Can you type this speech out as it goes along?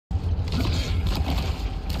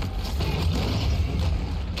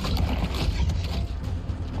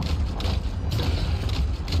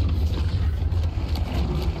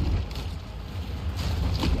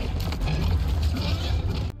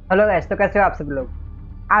Hello guys, तो कैसे हो आप सब लोग।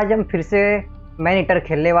 आज हम फिर से मैनीटर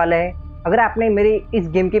खेलने वाले हैं। अगर आपने मेरी इस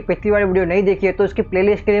गेम की पिछली वाली वीडियो नहीं देखी है तो उसकी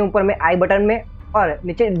प्लेलिस्ट के लिए ऊपर मैं आई बटन में और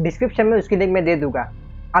नीचे डिस्क्रिप्शन में उसकी लिंक मैं दे दूंगा।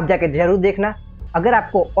 आप जाके जरूर देखना। अगर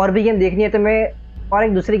आपको और भी गेम देखनी है तो मैं और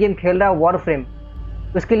एक दूसरी गेम खेल रहा हूँ वॉर फ्रेम,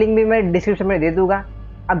 उसकी लिंक भी मैं डिस्क्रिप्शन में दे दूंगा।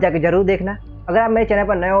 आप जाके जरूर देखना। अगर आप मेरे चैनल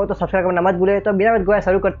पर नए हो तो सब्सक्राइब करना मत भूले। तो बिना वक्त गवाए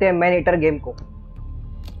शुरू करते हैं मैनीटर गेम को।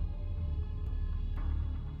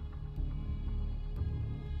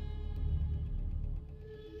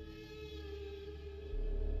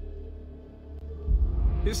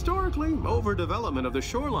 Historically, overdevelopment of the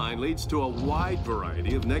shoreline leads to a wide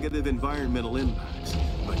variety of negative environmental impacts.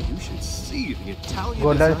 But you should see the Italian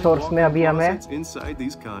golden design source में अभी walk-in हमें closets inside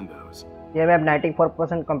these condos. ये मैप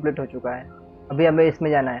 94% कंप्लीट हो चुका है। अभी हमें इसमें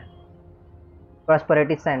जाना है,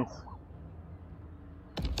 प्रॉस्पेरिटी सेंस।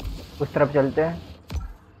 उस तरफ चलते हैं।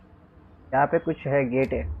 यहाँ पे कुछ है,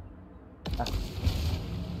 गेट है।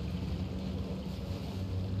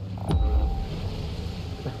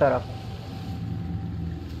 उस तरफ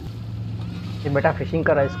ये बेटा फिशिंग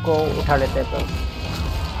कर रहा है, इसको उठा लेते हैं। तो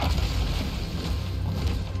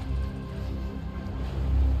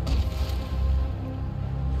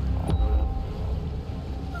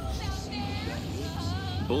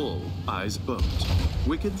Bull eyes boat,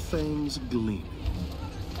 wicked fangs gleaming.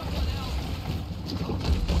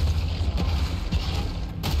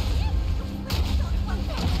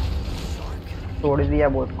 तोड़ दिया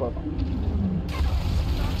बोट को।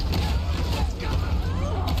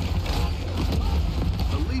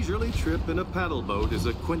 A leisurely trip in a paddle boat is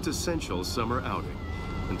a quintessential summer outing.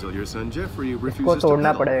 Until your son Jeffrey refuses to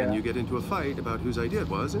paddle and you get into a fight about whose idea it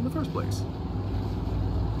was in the first place.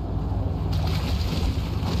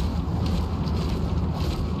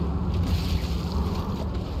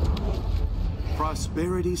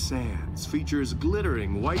 Prosperity Sands features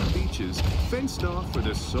glittering white beaches fenced off for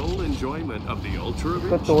the sole enjoyment of the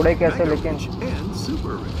ultra-rich, mega-rich, and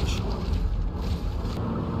super-rich.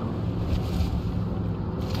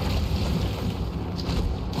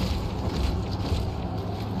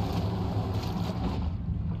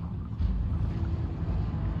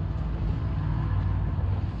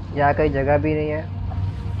 यहाँ कहीं जगह भी नहीं है,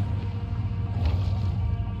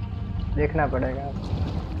 देखना पड़ेगा।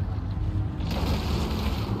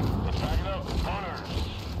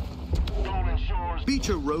 Beach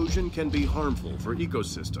erosion can be harmful for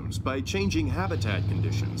ecosystems by changing habitat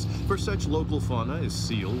conditions for such local fauna as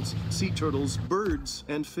seals, sea turtles, birds,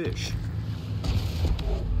 and fish.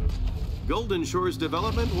 Golden Shore's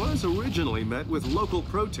development was originally met with local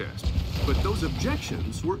protest, but those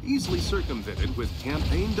objections were easily circumvented with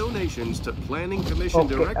campaign donations to Planning Commission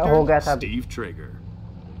Director Steve Traeger.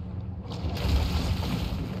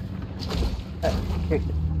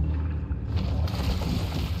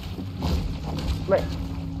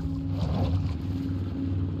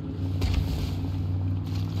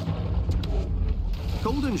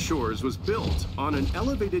 Golden Shores was built on an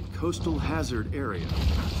elevated coastal hazard area,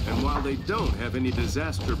 and while they don't have any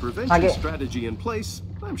disaster prevention strategy in place,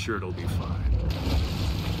 I'm sure it'll be fine.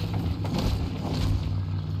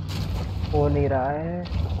 हो नहीं रहा है।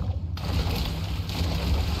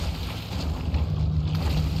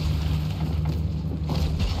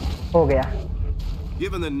 हो गया।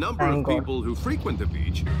 Given the number of people who frequent the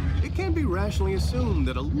beach, it can be rationally assumed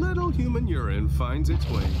that a little human urine finds its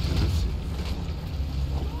way to the sea.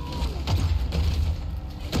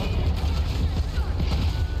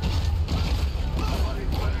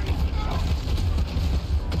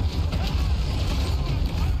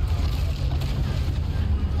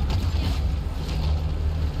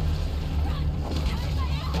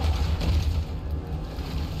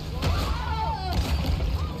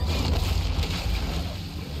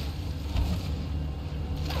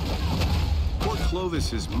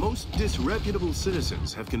 Clovis's most disreputable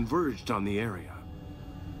citizens have converged on the area.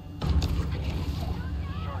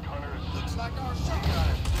 Shark hunters. Looks like our shark got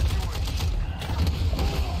it.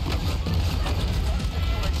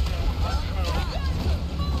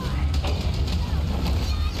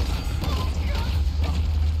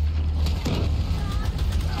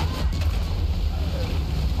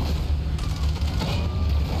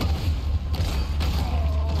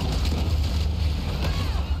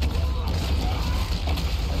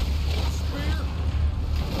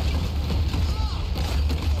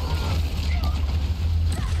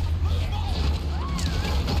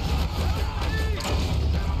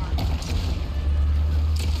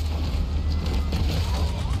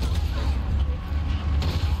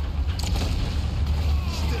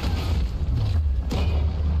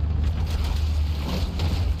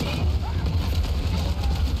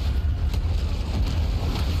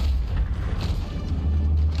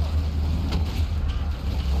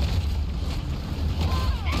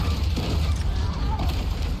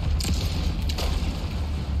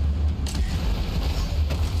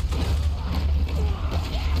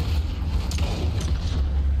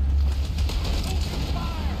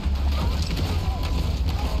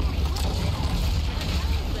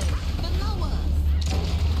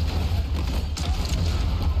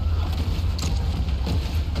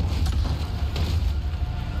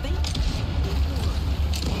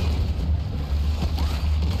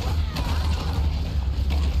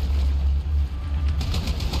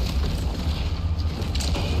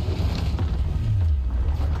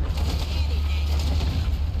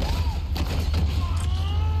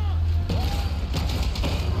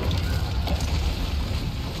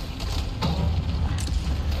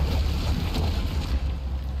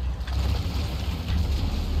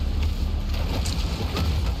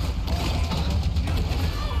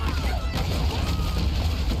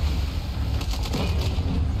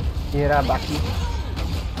 ये रहा बाकी।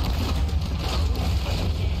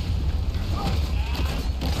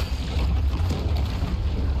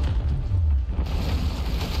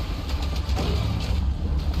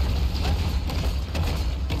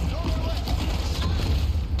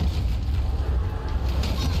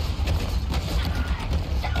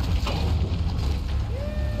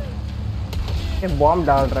 ये bomb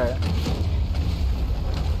डाल रहा है,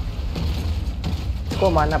 इसको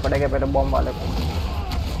मारना पड़ेगा पहले बॉम्ब वाले को।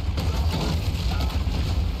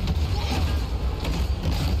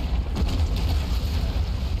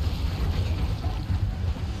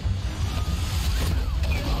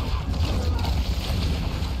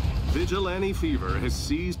 Vigilante fever has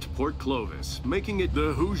seized Port Clovis, making it the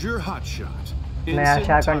Hoosier hotshot. नया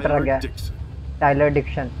शार्क हंटर आ गया, टाइलर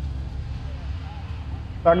डिक्सन।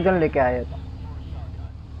 शॉटगन लेके आया था,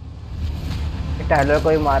 टाइलर को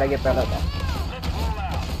ही मारेंगे पहले था।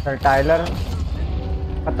 सर टाइलर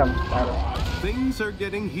खत्म।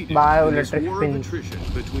 Bio electric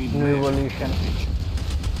new evolution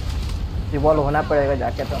evolve होना पड़ेगा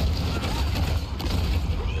जाके। तो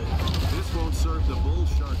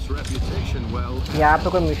यहाँ पे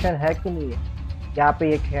कोई मिशन है कि नहीं है? यहाँ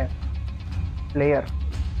पे एक है प्लेयर,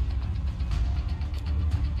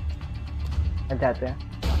 जाते हैं।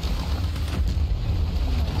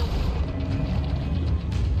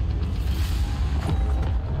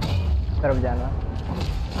 तरफ जाना।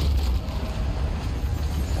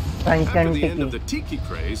 After the end of the tiki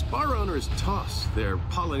craze, bar owners toss their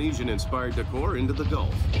Polynesian-inspired decor into the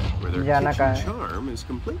Gulf, where their kitchen charm is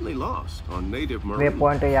completely lost on native marine. Way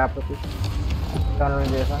point है यहाँ पे कुछ टनल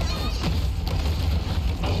जैसा।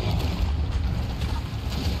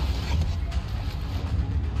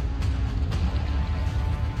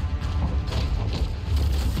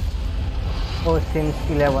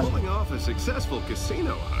 Pulling off a successful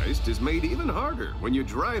casino heist is made even harder when you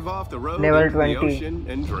drive off the road into the ocean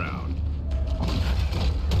and drown.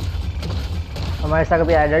 हमारे साथ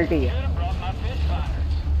कभी adult ही है।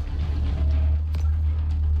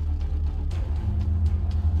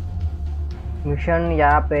 Mission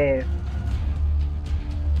यहाँ पे,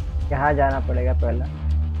 यहाँ जाना पड़ेगा पहले।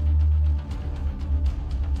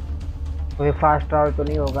 कोई फास्ट ट्रैवल तो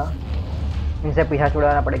नहीं होगा, इनसे पीछा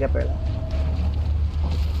छुड़ाना पड़ेगा पहले।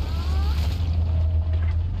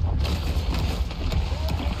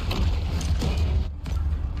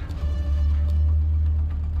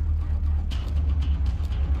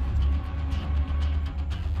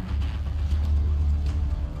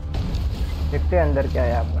 देखते हैं अंदर क्या है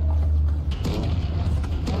यहाँ पर।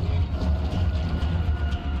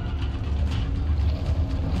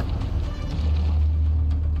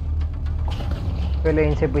 पहले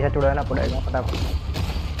इनसे पीछा छुड़ाना पड़ेगा फटाफट।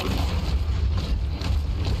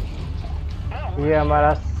 ये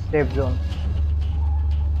हमारा safe zone.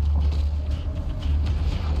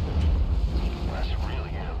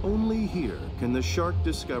 Only here can the shark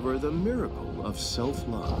discover the miracle of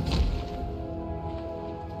self-love.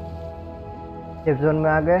 Safe zone में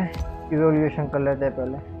आ गए, इवोल्यूशन कर लेते हैं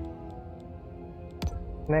पहले।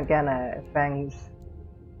 इसमें क्या ना है, fangs,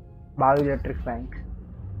 bio electric Fang,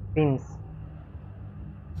 pins.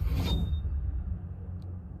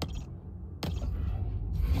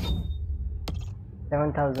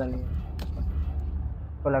 $7,000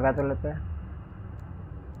 को लगा तो लेते हैं।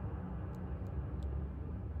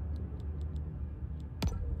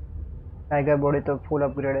 टाइगर बॉडी तो फुल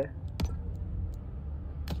अपग्रेड है।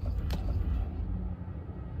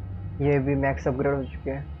 ये भी मैक्स अपग्रेड हो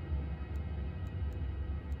चुके हैं।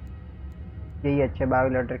 यही अच्छे बायो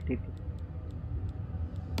इलेक्ट्रिक थी।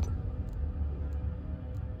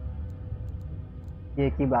 ये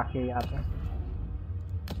की बाकी है यहाँ पे।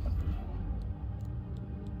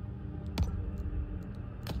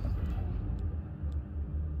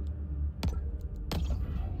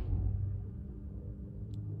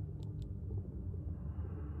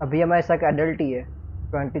 अभी हमारे साथ एडल्ट ही है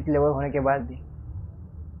 20 लेवल होने के बाद भी।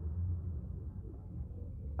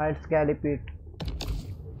 It's Galley Pit.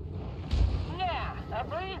 Yeah, a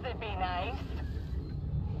breeze would be nice.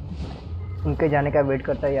 उनके जाने का वेट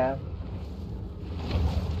करता है यार,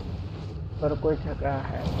 पर कोई थका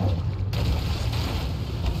है।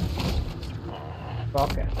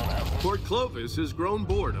 Okay. Port Clovis has grown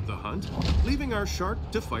bored of the hunt, leaving our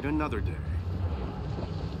shark to fight another day.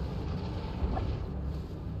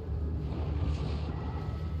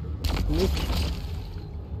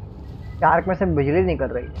 Shark में से बिजली निकल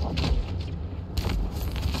रही है।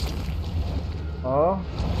 ओ,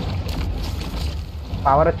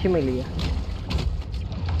 पावर अच्छी मिली है।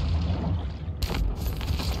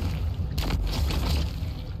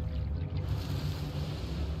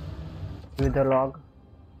 With the log,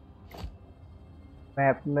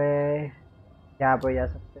 मैप में यहाँ पर जा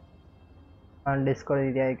सकते हैं, डिस्कॉर्ड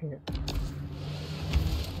एरिया है।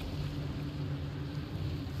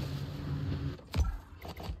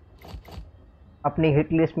 अपनी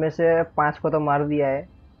हिट लिस्ट में से 5 को तो मार दिया है,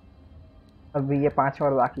 अभी ये 5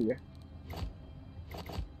 और बाकी है।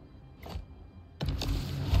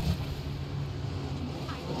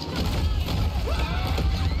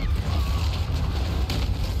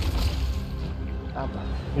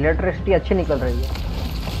 इलेक्ट्रिसिटी अच्छी निकल रही है।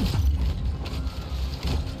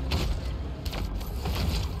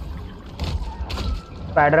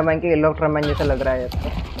 स्पाइडरमैन के इलेक्ट्रोमैन जैसा लग रहा है ये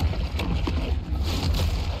तो।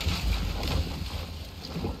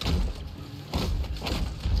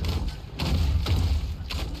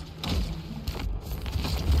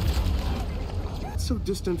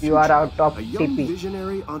 Distant You are future, out of a young TP.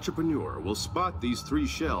 visionary entrepreneur will spot these 3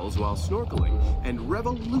 shells while snorkeling and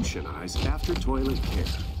revolutionize after toilet care.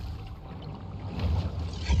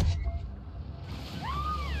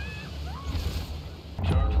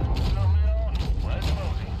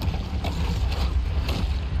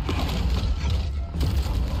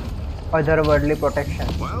 Otherworldly protection.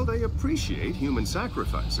 While they appreciate human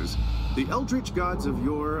sacrifices, the eldritch gods of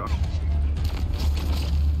yore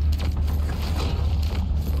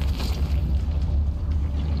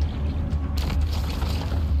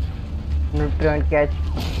Nutrient catch.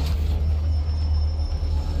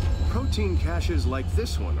 Protein caches like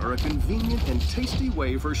this one are a convenient and tasty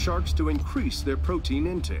way for sharks to increase their protein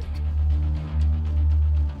intake.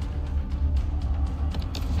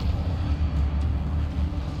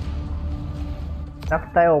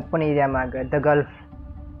 लगता है open area में आ गए। The gulf,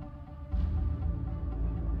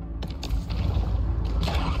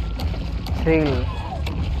 thrill,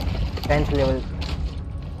 10th level,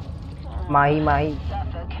 माही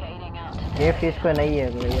ये fish को नहीं है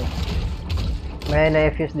भैया, नए नए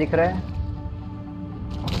फिश दिख रहे हैं।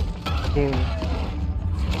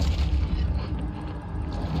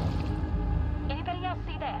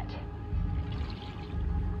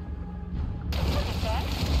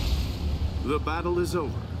 The battle is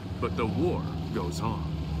over, but the war goes on.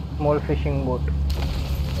 Small fishing boat.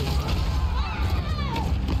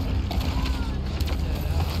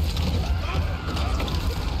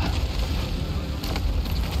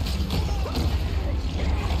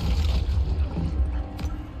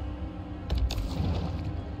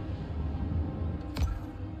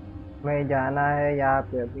 मैं जाना है यहाँ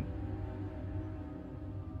पे, अभी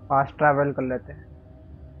फास्ट ट्रैवल कर लेते हैं।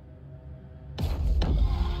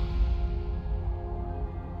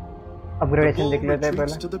 अपग्रेडेशन देख लेते हैं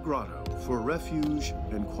पहले,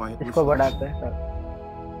 इसको बढ़ाते हैं सर।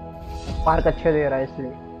 पार्क अच्छे दे रहा है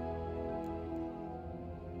इसलिए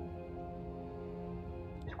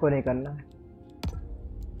इसको नहीं करना है।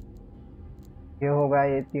 ये हो गया,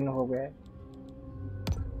 ये 3 हो गया,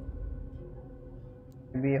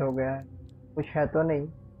 भी हो गया। कुछ है तो नहीं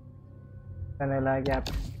करने लायक यहाँ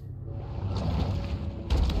पे।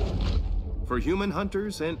 For human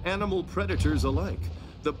hunters and animal predators alike,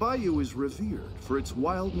 the bayou is revered for its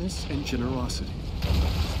wildness and generosity.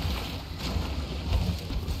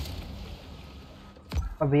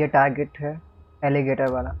 अब ये टारगेट है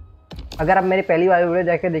एलिगेटर वाला। अगर आप मेरी पहली वाली वीडियो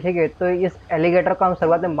जाके देखेंगे तो इस एलिगेटर को हम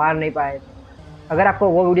शुरुआत में मार नहीं पाए थे। अगर आपको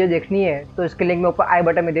वो वीडियो देखनी है तो इसके लिंक मैं ऊपर आई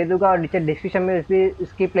बटन में दे दूंगा और नीचे डिस्क्रिप्शन में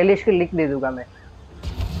इसकी प्लेलिस्ट की लिंक दे दूंगा मैं।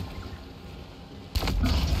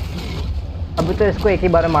 अभी तो इसको एक ही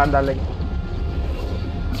बार मार डालेंगे।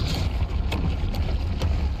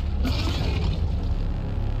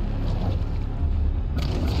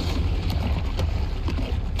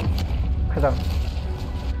 खत्म।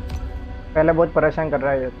 पहले बहुत परेशान कर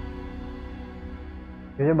रहा है ये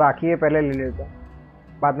जो बाकी है, पहले ले लेता हूँ,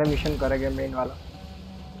 बाद में मिशन करेंगे मेन वाला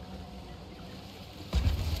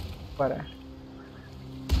पर है।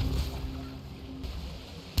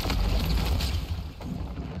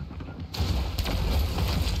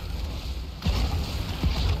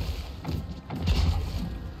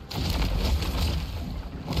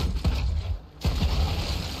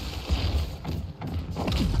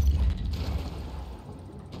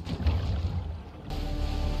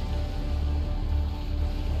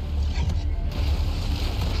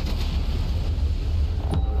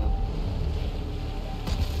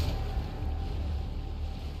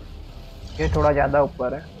 ये थोड़ा ज़्यादा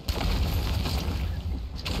ऊपर है,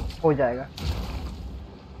 हो जाएगा।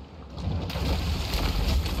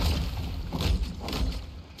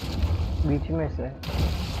 बीच में से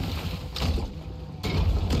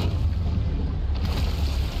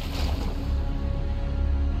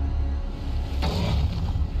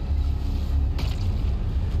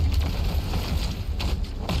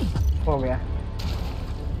हो गया।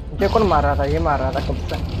 मुझे कौन मार रहा था? ये मार रहा था कब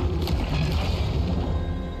से।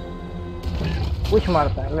 कुछ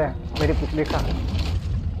मारता है ले मेरी पुतली का।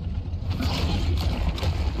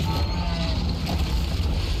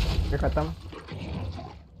 ये खत्म।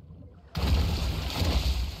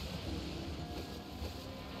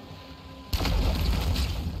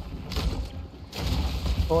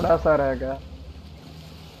 थोड़ा सा रह गया।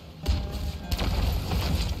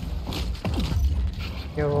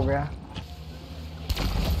 ये हो गया।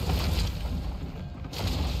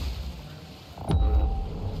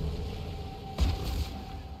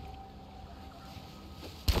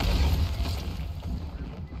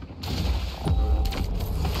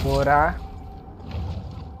 हो रहा।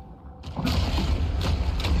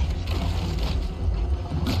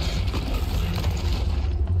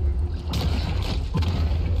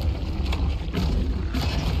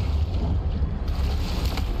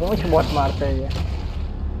 पूंछ बहुत मारते हैं ये।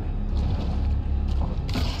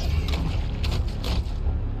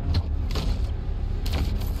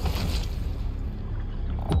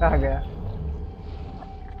 आ गया।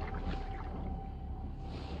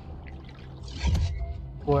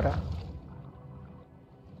 हो रहा।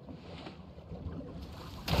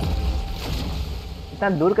 इतना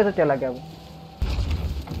दूर कैसे चला गया वो?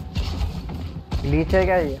 ग्लिच है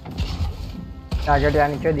क्या ये? टारगेट यहाँ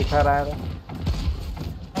नीचे दिखा रहा है।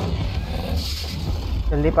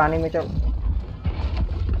 जल्दी पानी में चल।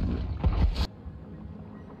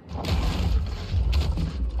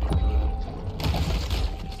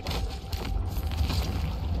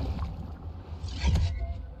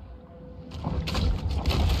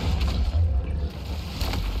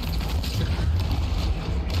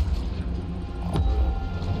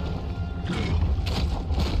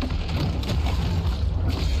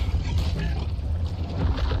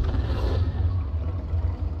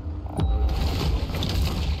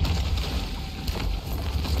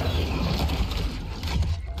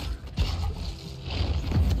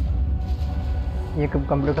 ये कब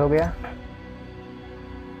कंप्लीट हो गया?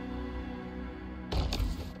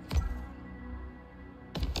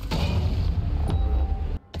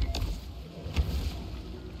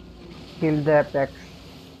 किल द एपेक्स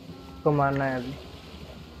को मारना है अभी।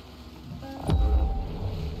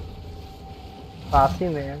 पास ही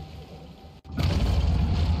में है।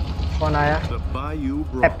 कौन आया?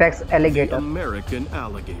 Apex alligator. American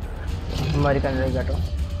alligator. American alligator.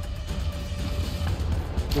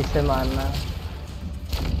 इससे मारना है।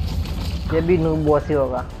 ये भी नूब बॉस ही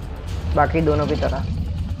होगा बाकी दोनों की तरह।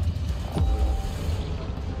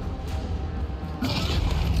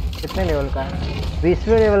 कितने लेवल का है?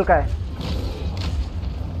 20वें लेवल का है।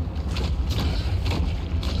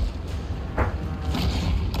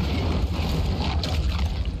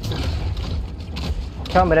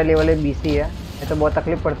 अच्छा मेरा लेवल है 20 ही है। ये तो बहुत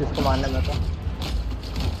तकलीफ पड़ती है इसको मारने में तो।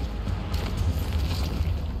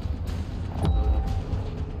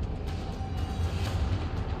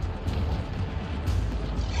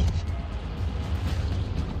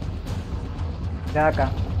 क्या का?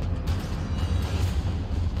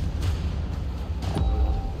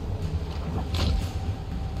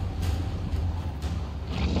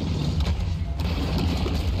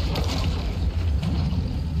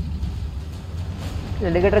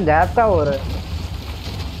 एलिगेटर गैप का हो रहा है।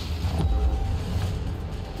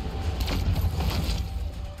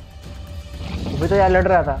 अभी तो यार लड़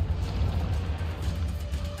रहा था।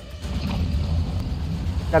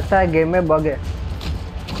 लगता है गेम में बग है।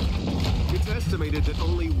 Estimated that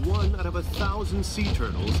only 1 out of 1,000 sea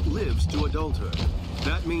turtles lives to adulthood.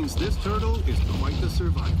 That means this turtle is quite the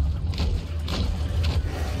survivor.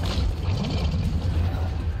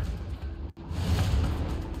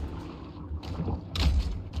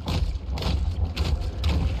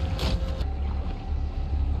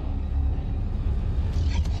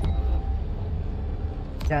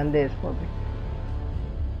 ध्यान दे इसको भी।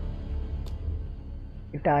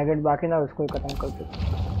 टारगेट बाकी ना उसको ही खत्म कर दो।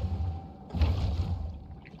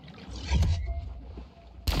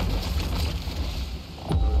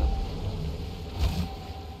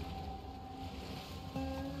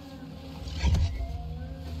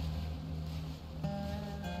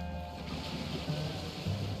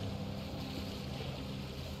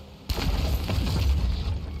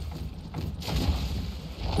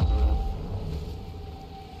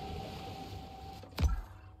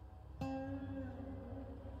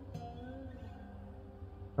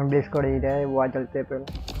 हम डिस्कॉर्ड ही रहे वो आ चलते पे।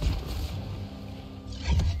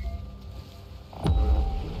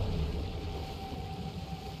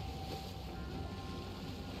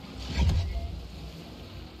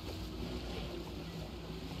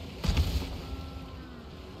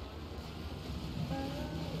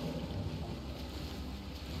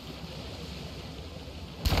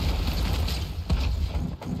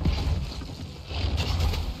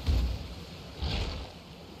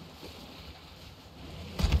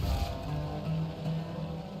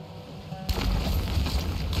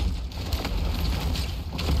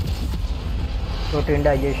 protein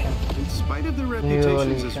digestion. In spite of their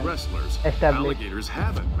reputations as wrestlers, alligators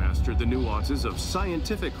haven't mastered the nuances of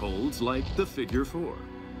scientific holds like the figure 4.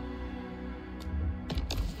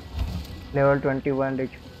 Level 21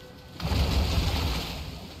 reach.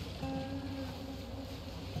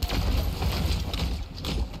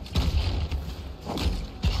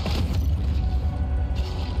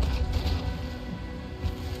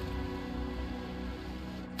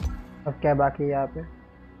 अब क्या बाकी है यहाँ पे?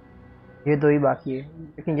 ये 2 ही बाकी है,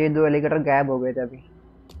 लेकिन ये 2 एलिगेटर गायब हो गए थे अभी।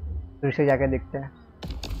 फिर से जाके देखते हैं।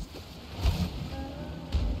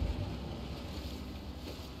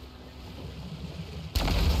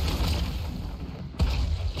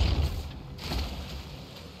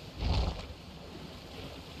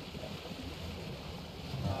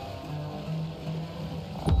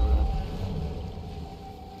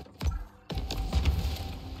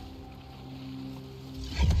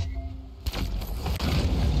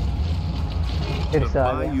 The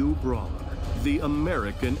Bayou Brawler, the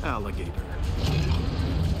American Alligator.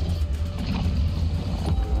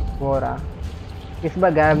 हो रहा, इस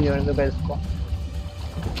बार गायब नहीं होने दूंगा इसको।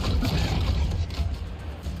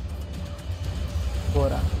 हो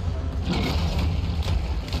रहा,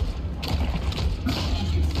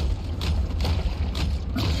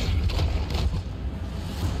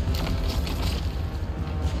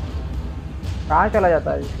 कहाँ चला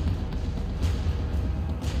जाता है?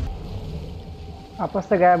 आपस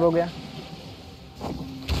से गायब हो गया।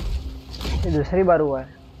 ये दूसरी बार हुआ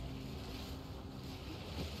है।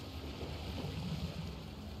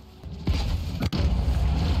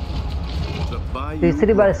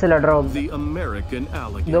 तीसरी बार इससे लड़ रहा हूँ।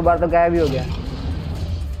 2 बार तो गायब ही हो गया।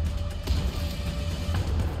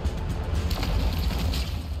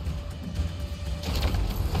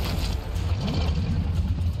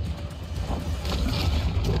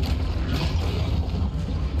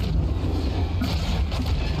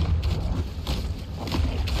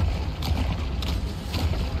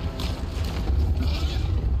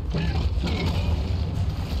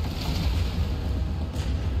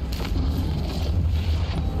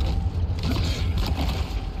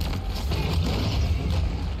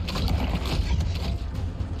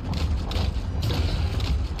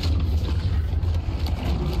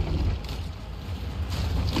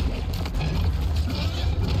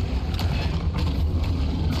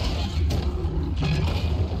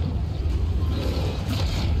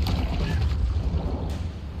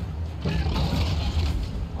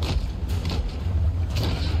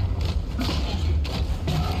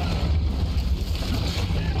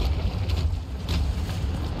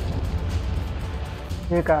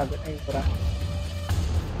 ये कहाँ पे नहीं हो रहा?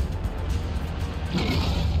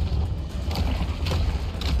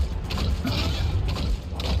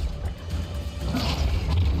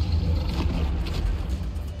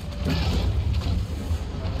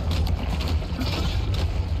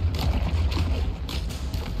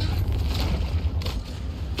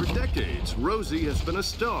 Rosie has been a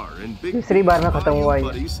star in big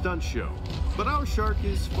buddy stunt show, but our shark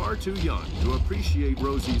is far too young to appreciate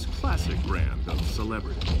Rosie's classic brand of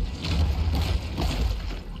celebrity.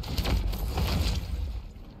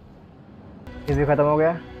 ये भी खत्म हो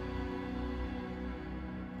गया।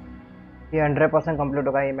 ये 100% कंप्लीट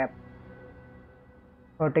होगा ये मैप।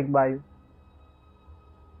 एक्सोटिक बायू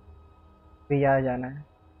भी यहाँ जाना है,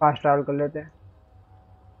 फास्ट ट्रैवल कर लेते हैं।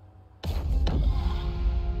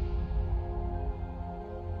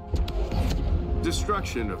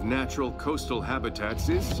 Destruction of natural coastal habitats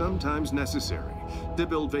is sometimes necessary to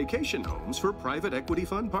build vacation homes for private equity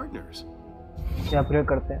fund partners. क्या प्रयोग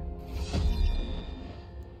करते हैं?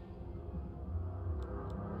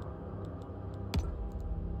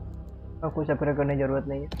 और कुछ अपग्रेड करने की जरूरत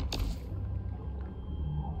नहीं है।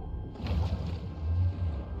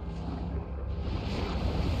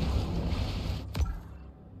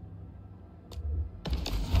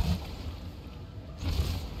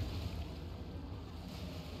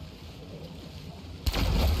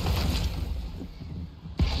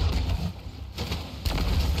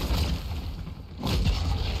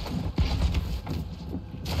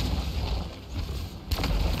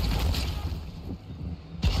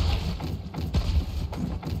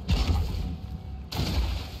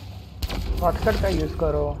 शॉर्टकट का यूज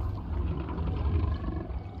करो।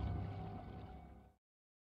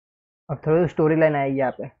 अब थोड़ी स्टोरी लाइन आएगी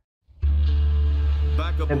यहाँ पे।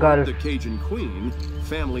 Back aboard the Cajun Queen,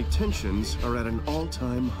 family tensions are at an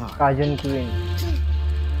all-time high. Cajun Queen.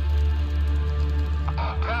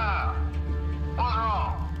 What's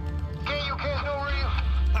wrong? Can you catch no reef?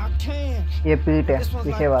 I can. ये पीट है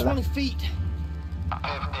पीछे वाला। 20 feet.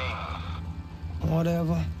 15.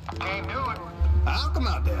 Whatever. Can't do it. I'll come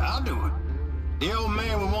out there. I'll do it. The old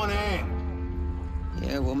man with one hand.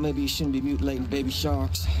 Yeah, well, maybe you shouldn't be mutilating baby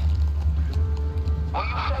sharks. What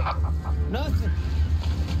you say? Nothing.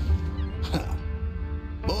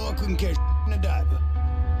 Boy, I couldn't catch in a diaper.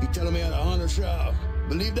 He telling me how to hunt a shark.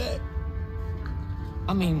 Believe that?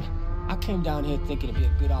 I mean, I came down here thinking it'd be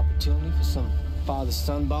a good opportunity for some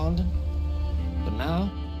father-son bonding. But now,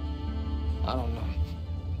 I don't know.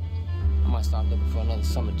 I might start looking for another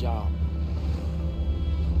summer job.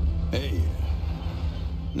 Hey,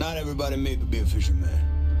 not everybody made to be a fisherman.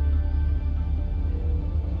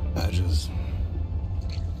 I just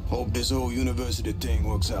hope this whole university thing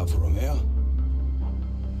works out for him, yeah?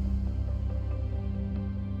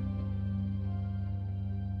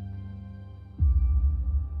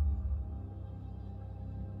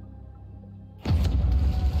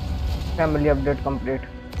 Family update complete.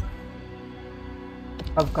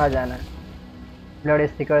 अब कहाँ जाना है? Blood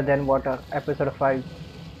is thicker than water episode 5।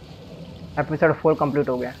 Episode 4 complete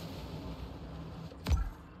हो गया।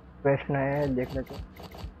 प्रश्न है देख लेते हैं।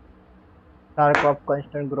 Shark of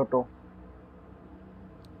constant grotto.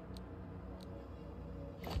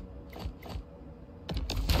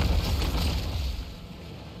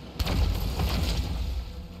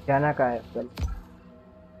 जाना कहाँ है?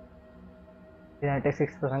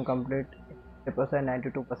 96% कंप्लीट,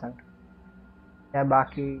 92%। या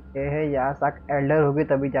बाकी ये है यहाँ तक एल्डर होगी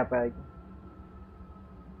तभी जा पाएगी।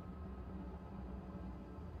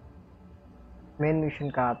 मेन मिशन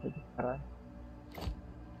कहाँ पे दिख रहा है?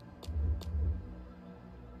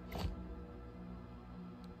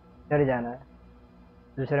 इधर जाना है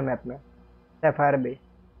दूसरे मैप में। सैफायर बेस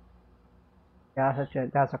यहाँ से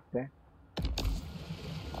जा सकते हैं।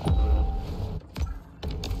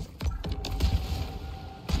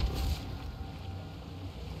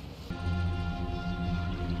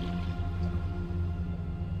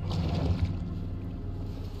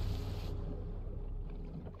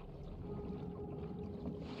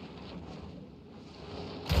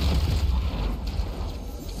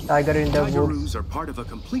 Tiger in the Tiger woods. roos are part of a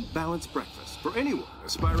complete balanced breakfast for anyone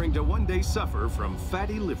aspiring to one day suffer from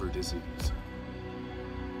fatty liver disease.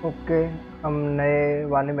 Okay, हम नए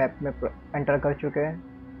वाले मैप में एंटर कर चुके हैं।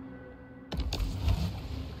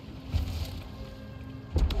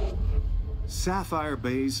 Sapphire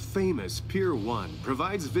Bay's famous Pier 1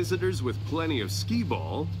 provides visitors with plenty of skee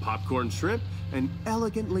ball, popcorn shrimp, and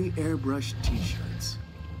elegantly airbrushed t-shirts.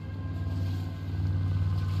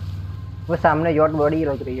 वो सामने yacht बड़ी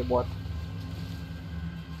लग रही है, बहुत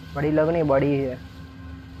बड़ी लग नहीं, बड़ी है।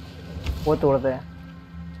 वो तोड़ते हैं,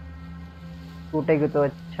 टूटेगी तो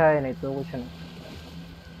अच्छा है, नहीं तो कुछ नहीं।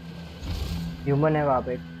 ह्यूमन है वहाँ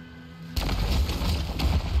पे,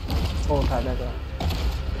 वो उठा देगा।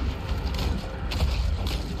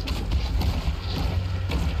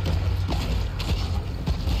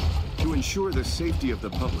 To ensure the safety of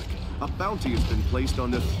the public, a bounty has been placed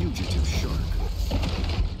on the fugitive shark.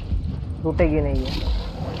 टूटेगी नहीं है।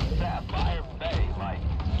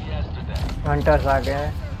 हंटर्स आ गए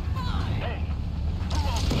हैं।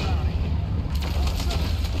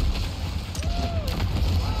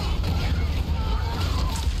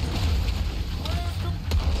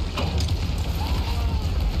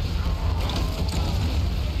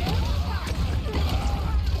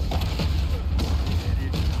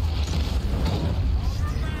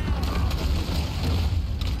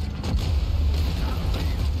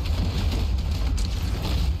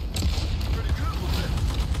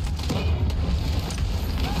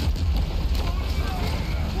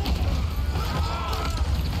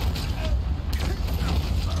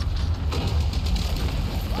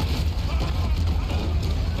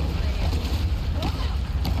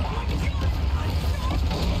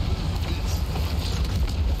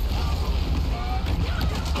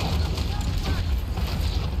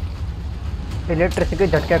 इलेक्ट्रिसिटी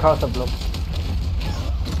झटके खाओ सब लोग।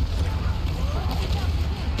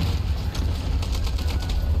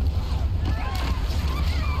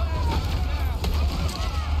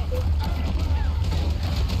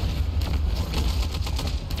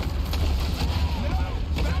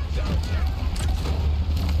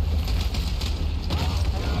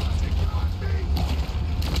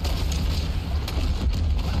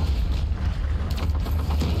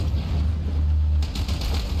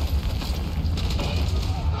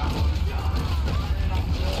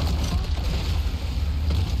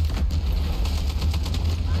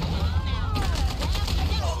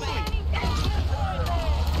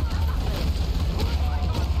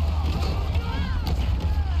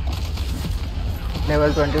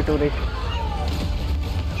 Level 22 reach.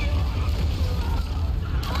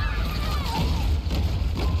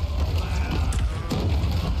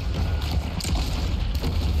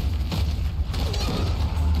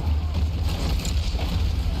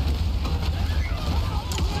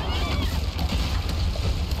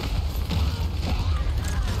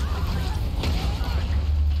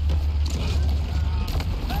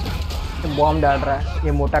 बॉम्ब डाल रहा है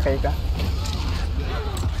ये मोटा कहीं का।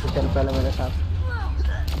 तो चल पहले मेरे साथ।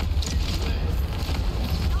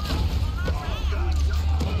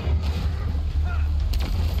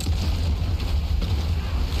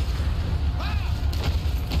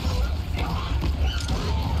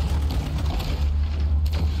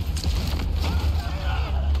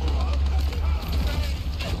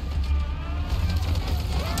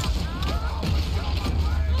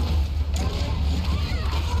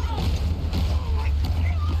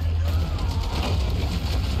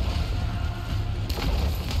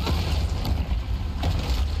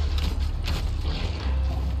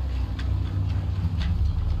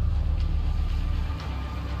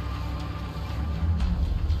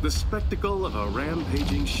 The spectacle of a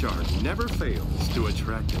rampaging shark never fails to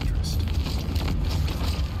attract interest.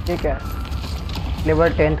 ठीक है,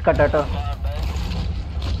 लेवल 10th का टर्टल।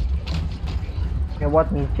 ये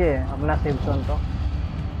बहुत नीचे है अपना सेफ जोन तो।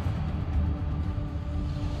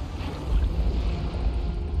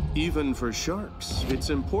 Even for sharks, it's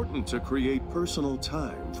important to create personal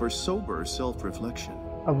time for sober self-reflection.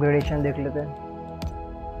 Upgradation देख लेते हैं।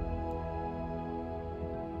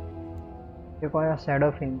 ये कौन है? Shadow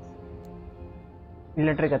fins,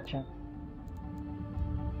 electric. अच्छा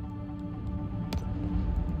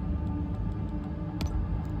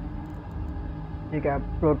ठीक है।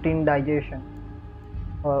 प्रोटीन डाइजेशन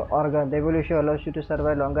और organ evolution allow us you to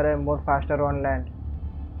survive longer and more faster on land.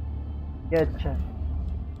 ये अच्छा है,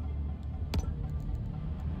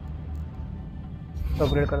 तो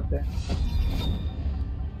अपग्रेड करते हैं।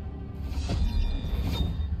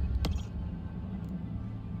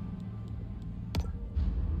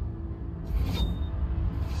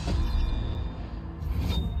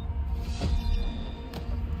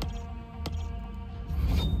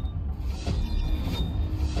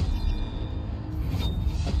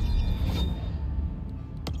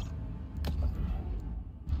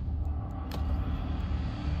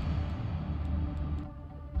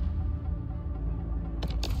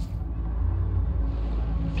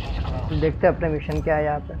 देखते हैं अपने मिशन क्या है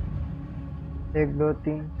यहाँ पे। 1 2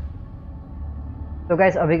 3। तो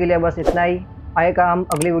गाइस अभी के लिए बस इतना ही। आगे का हम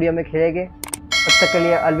अगली वीडियो में खेलेंगे। तब तक के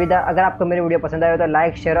लिए अलविदा। अगर आपको मेरी वीडियो पसंद आए तो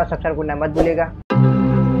लाइक शेयर और सब्सक्राइब करना मत भूलिएगा।